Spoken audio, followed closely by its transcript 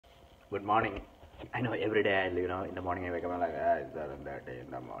Good morning. I know every day, in the morning I wake up, I'm like, it's 7:30 in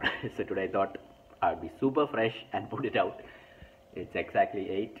the morning. So today I thought I'd be super fresh and put it out. It's exactly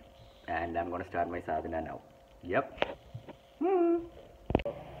 8, and I'm gonna start my sadhana now. Yep.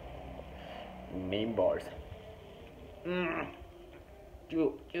 Meme balls. Chew,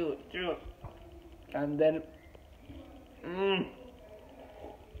 chew, chew. And then,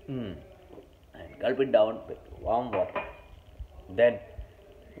 and gulp it down with warm water. Then,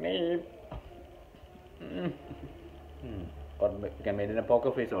 me. Or you can make it in a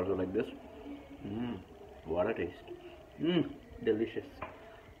poker face also like this. What a taste. Delicious.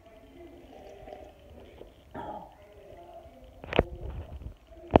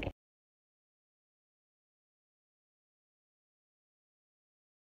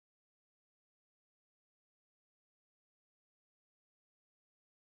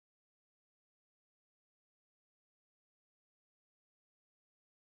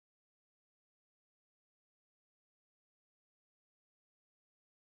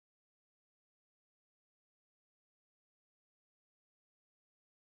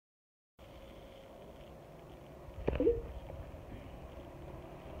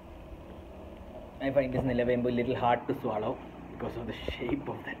 I find this Nilavembu a little hard to swallow because of the shape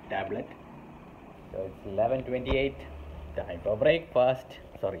of that tablet. So it's 11:28, time for breakfast.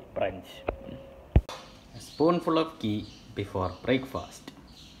 Sorry, brunch. A spoonful of ghee before breakfast.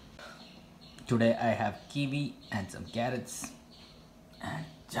 Today I have kiwi and some carrots and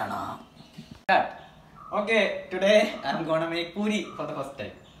chana. Okay, today I'm gonna make puri for the first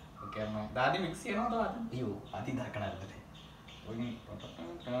time. Okay, daddy mix it or you? Adi dakana. Okay.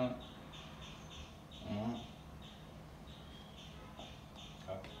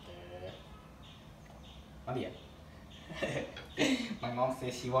 Madia. My mom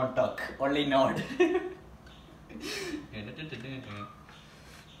says she won't talk, only nod.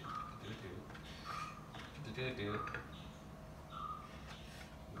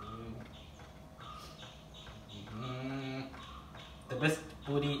 The best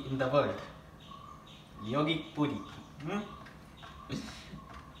puri in the world. Yogic puri.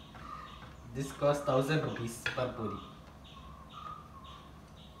 This costs 1,000 rupees per puri.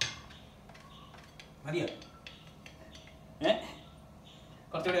 Maria.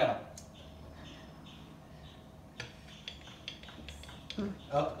 Okay.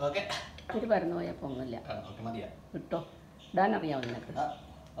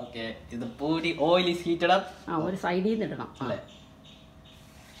 Okay. The puri oil is heated up.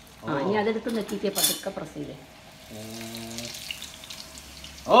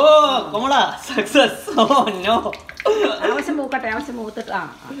 Oh, Kamala! Success! Oh no!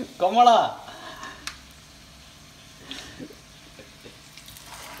 Kamala!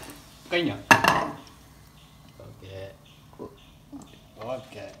 Okay.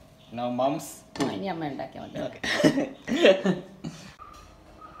 Okay. Now mom's. Okay.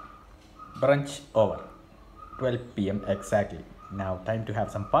 Brunch over. 12 p.m. exactly. Now time to have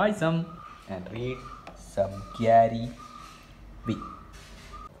some paisam and read some dailyvee.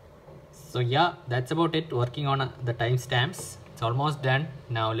 So yeah, that's about it. Working on the timestamps. It's almost done.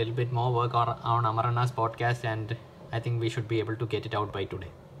 Now a little bit more work on Amarana's podcast, and I think we should be able to get it out by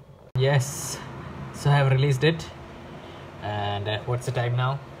today. Yes, so I have released it. And what's the time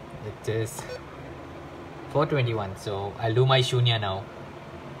now? It is 4:21. So I'll do my shunya now.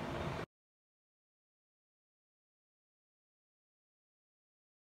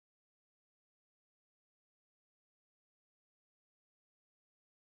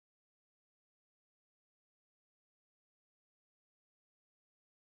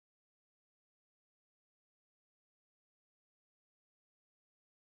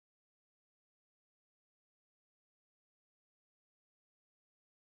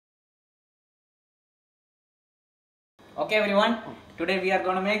 Okay everyone, today we are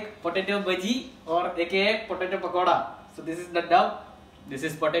gonna make potato bhaji or aka potato pakoda. So this is the dough, this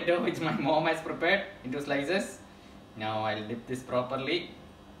is potato which my mom has prepared into slices. Now I'll dip this properly.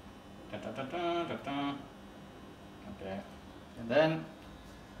 Okay, and then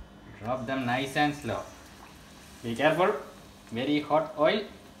drop them nice and slow. Be careful, very hot oil.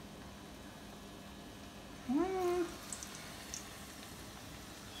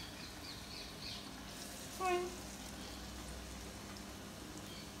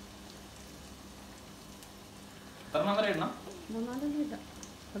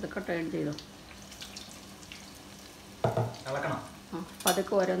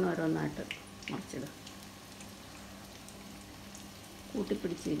 പതുക്കെ ഓരോന്നോരോന്നായിട്ട് മറിച്ചിടുക.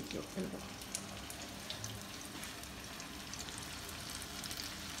 കൂട്ടിപ്പിടിച്ചിരിക്കും ചിലപ്പോൾ.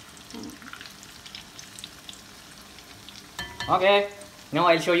 Okay, Now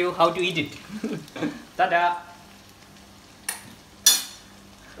I'll show you how to eat it. Ta-da!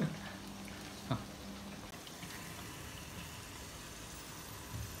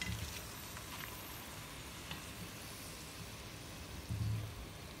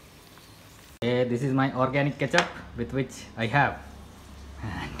 Okay, this is my organic ketchup with which I have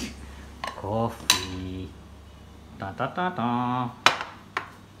and coffee. Ta ta ta ta.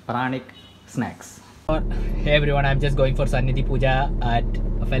 Pranic snacks. Hey everyone, I'm just going for Sannidhi Pooja at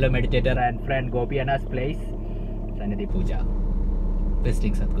a fellow meditator and friend Gopi Anna's place. Sannidhi Pooja.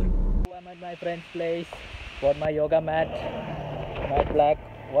 Visiting Sadhguru. I'm at my friend's place for my yoga mat, my black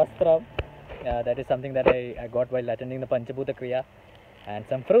vastram. That is something that I got while attending the Panchabhuta Kriya, and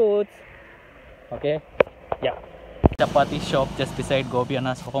some fruits. Okay, yeah. Chapati shop just beside Gopi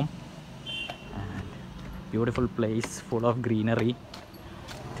Anna's home. And beautiful place full of greenery.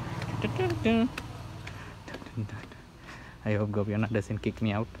 I hope Gopi Anna doesn't kick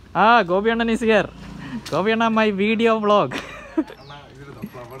me out. Ah, Gopi Anna is here. Gopi Anna, my video vlog.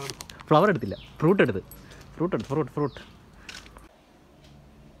 Flower edutilla. Fruit eduthu. Fruit.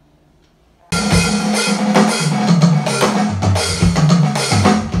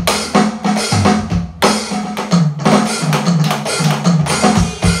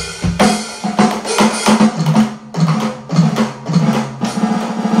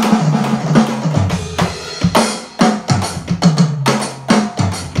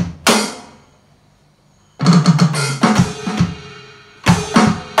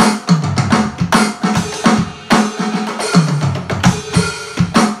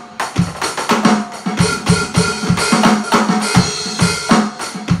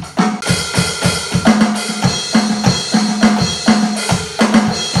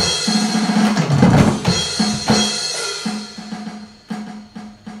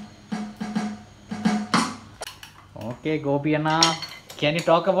 Okay, Gopi Anna, can you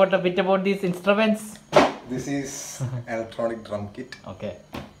talk a bit about these instruments? This is electronic drum kit. Okay.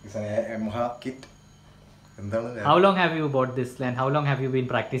 It's an Yamaha kit. How long have you bought this and how long have you been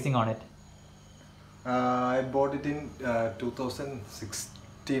practicing on it? I bought it in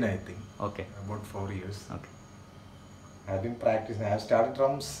 2016, I think. Okay. About 4 years. Okay. I've been practicing. I started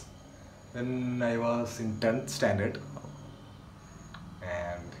drums when I was in 10th standard.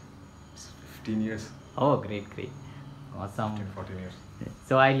 And it's 15 years. Oh, great. Awesome. 14 years.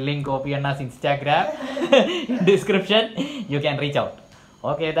 So I'll link Gopi Anna's Instagram in description. You can reach out.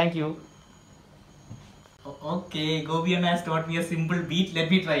 Okay, thank you. Okay, Gopi Anna has taught me a simple beat.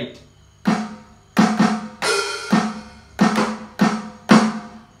 Let me try it.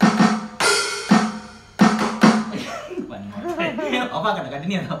 One more time. Opa,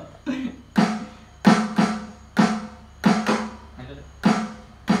 continue now.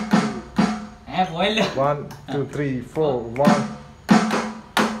 1, 2, 3, 4, 1.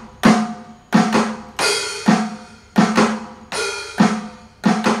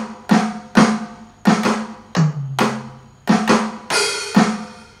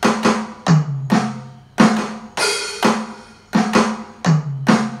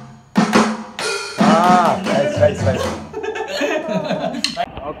 Nice.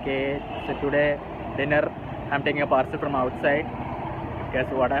 Okay, so today dinner, I'm taking a parcel from outside.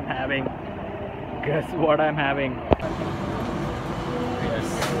 Guess what I'm having? Yes,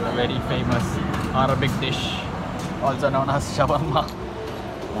 a very famous Arabic dish, also known as shawarma.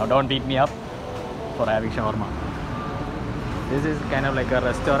 Now don't beat me up for having shawarma. This is kind of like a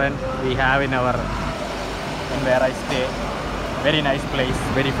restaurant we have in where I stay. Very nice place,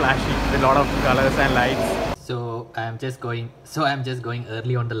 very flashy, with a lot of colors and lights. So I'm just going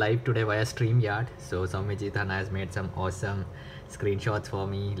early on the live today via StreamYard. So Soumyajit Anna has made some awesome screenshots for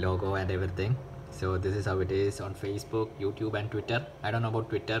me, logo and everything. So this is how it is on Facebook, YouTube and Twitter. I don't know about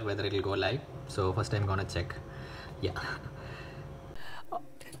Twitter whether it will go live. So first I'm gonna check. Yeah.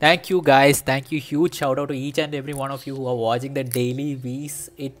 Thank you guys. Thank you. Huge shout out to each and every one of you who are watching the daily V's.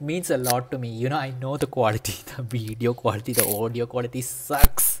 It means a lot to me. You know, I know the quality, the video quality, the audio quality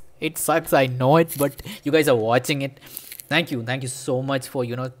sucks. It sucks. I know it, but you guys are watching it. Thank you so much for,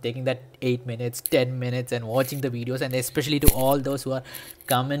 you know, taking that 8 minutes, 10 minutes and watching the videos, and especially to all those who are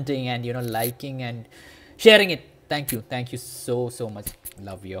commenting and, you know, liking and sharing it. Thank you so much.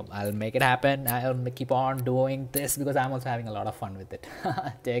 Love you. I'll make it happen. I'll keep on doing this because I'm also having a lot of fun with it.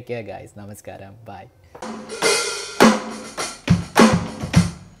 Take care guys. Namaskaram. Bye.